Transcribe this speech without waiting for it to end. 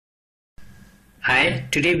Hi,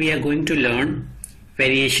 today we are going to learn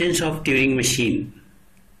variations of Turing machine.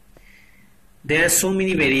 There are so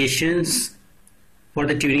many variations for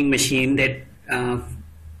the Turing machine that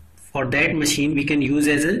for that machine we can use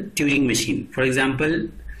as a Turing machine. For example,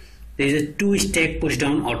 there is a two-stack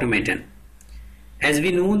push-down automaton. As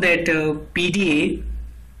we know that PDA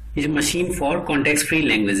is a machine for context-free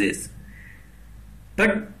languages.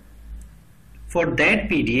 But for that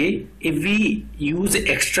PDA, if we use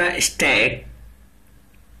extra stack,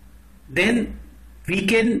 then we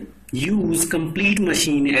can use complete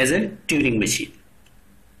machine as a Turing machine.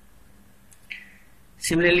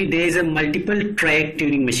 Similarly, there is a multiple track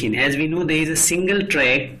Turing machine. As we know, there is a single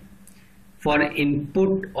track for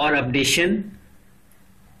input or updation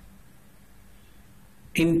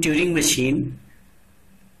in Turing machine,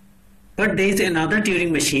 but there is another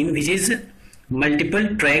Turing machine which is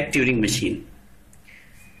multiple track Turing machine.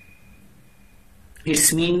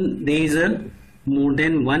 It means there is a more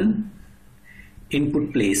than one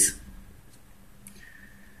input place.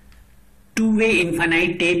 Two-way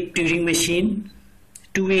infinite tape Turing machine.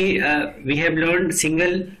 Two-way we have learned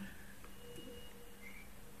single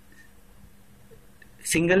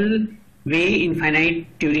way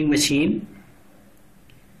infinite Turing machine.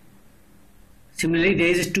 Similarly, there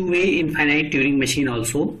is a two-way infinite Turing machine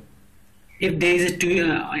also. If there is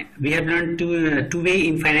a we have learned two-way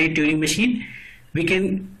infinite Turing machine, we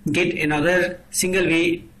can get another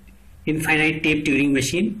single-way infinite tape Turing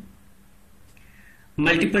machine,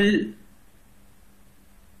 multiple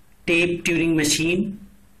tape Turing machine,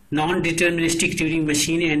 non-deterministic Turing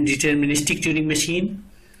machine and deterministic Turing machine,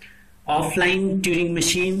 offline Turing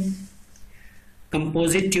machine,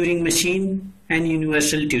 composite Turing machine and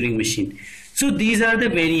universal Turing machine. So these are the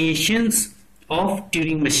variations of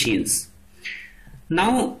Turing machines.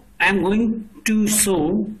 Now I am going to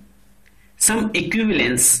show some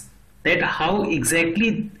equivalence, that how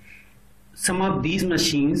exactly some of these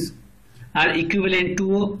machines are equivalent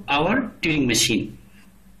to our Turing machine.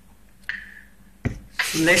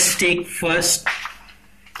 Let's take first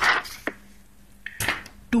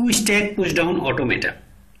two-stack push-down automata.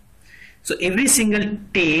 So every single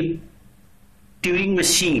tape Turing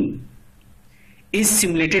machine is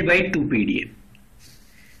simulated by 2PDA.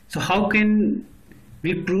 So how can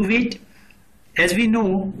we prove it? As we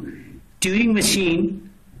know, Turing machine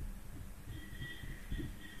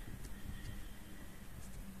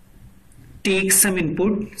takes some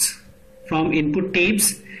inputs from input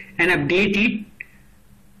tapes and update it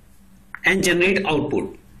and generate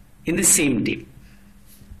output in the same tape.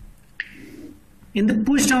 In the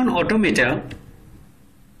push-down automata,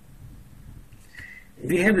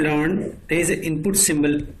 we have learned there is an input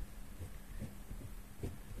symbol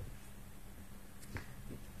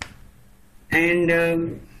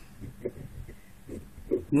and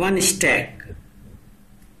one stack.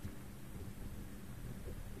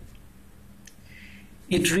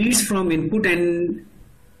 It reads from input and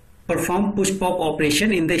perform push-pop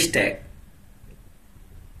operation in the stack.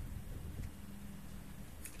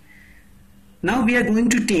 Now we are going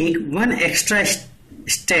to take one extra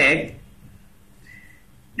stack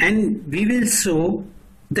and we will show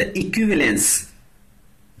the equivalence.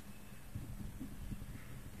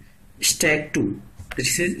 Stack 2,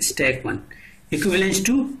 this is stack 1, equivalence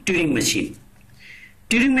to Turing machine.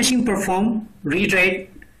 Turing machine perform read-write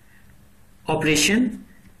operation.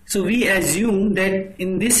 So we assume that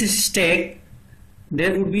in this stack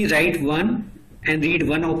there would be write 1 and read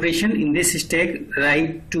 1 operation, in this stack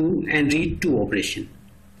write 2 and read 2 operation.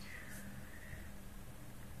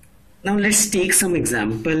 Now let's take some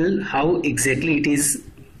example how exactly it is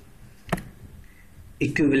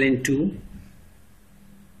equivalent to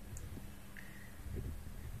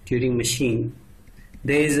Turing machine.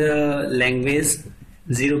 There is a language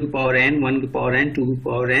 0 to the power n, 1 to the power n, 2 to the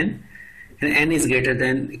power n, and n is greater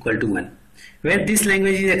than equal to 1. Where this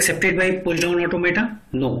language is accepted by push-down automata?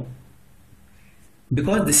 No,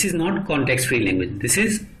 because this is not context-free language. This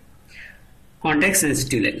is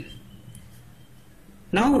context-sensitive language.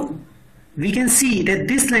 Now we can see that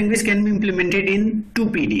this language can be implemented in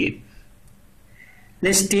 2PDA.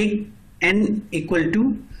 Let's take n equal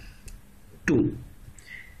to 2.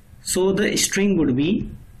 So the string would be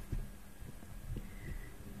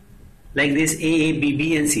like this: A, B,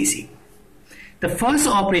 B and C, C. The first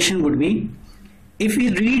operation would be, if we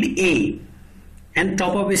read A and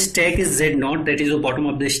top of the stack is Z0, that is the bottom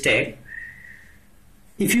of the stack.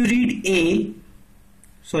 If you read A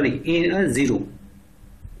 0,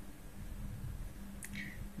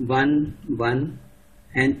 1, 1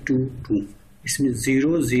 and 2, 2. It means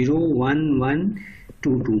 0, 0, 1, 1,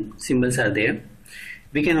 2, 2 symbols are there.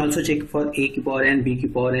 We can also check for a की power n, b की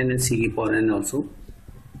power n and c की power n also.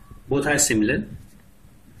 Both are similar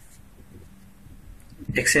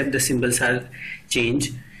except the symbols are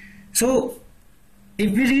changed. So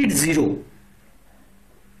if we read 0,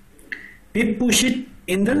 we push it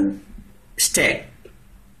in the stack.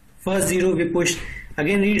 First 0 we push,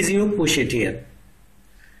 again read 0, push it here.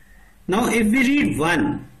 Now if we read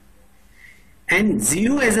 1 and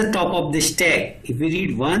 0 as the top of the stack, if we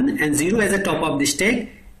read 1 and 0 as the top of the stack,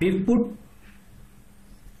 we put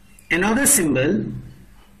another symbol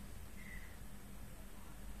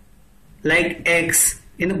like X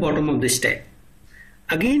in the bottom of the stack.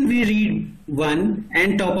 Again we read 1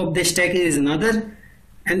 and top of the stack is another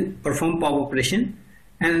and perform pop operation,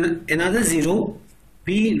 and another 0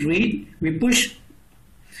 we push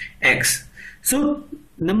X. So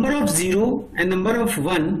number of 0 and number of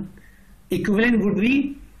 1 equivalent would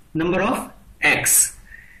be number of X.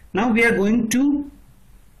 Now we are going to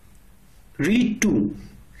read 2.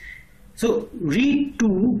 So read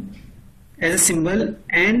 2 as a symbol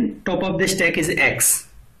and top of the stack is X.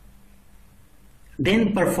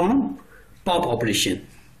 Then perform pop operation.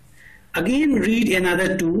 Again read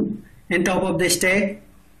another 2 and top of the stack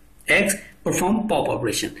X, perform pop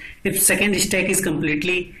operation. If second stack is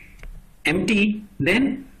completely empty,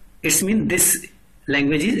 then it means this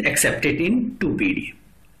language is accepted in 2PDA.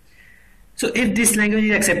 So if this language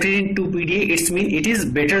is accepted in 2PDA, it means it is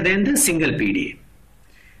better than the single PDA.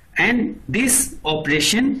 And this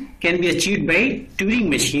operation can be achieved by Turing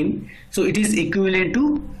machine. So it is equivalent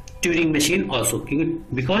to Turing machine also,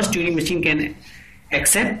 because Turing machine can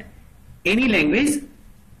accept any language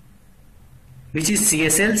which is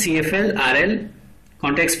CSL, CFL, RL,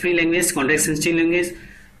 context free language, context sensitive language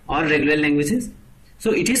or regular languages.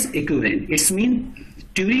 So it is equivalent. It means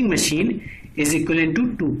Turing machine is equivalent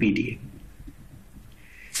to 2PDA.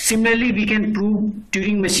 Similarly, we can prove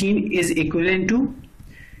Turing machine is equivalent to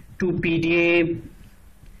 2PDA,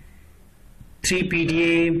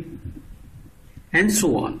 3PDA and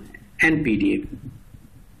so on, and PDA.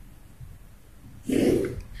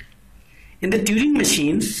 In the Turing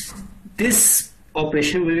machine, this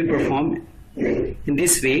operation will be performed in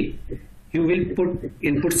this way. You will put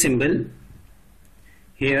input symbol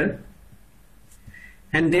here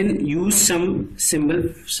and then use some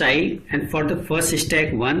symbol psi, and for the first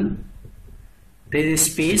stack 1 there is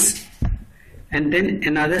a space and then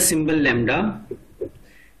another symbol lambda,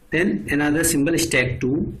 then another symbol stack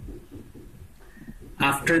 2.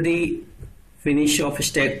 After the finish of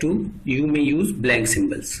stack 2, you may use blank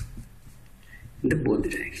symbols in the both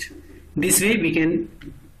directions. This way we can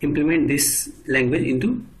implement this language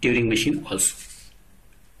into Turing machine also.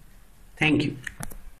 Thank you.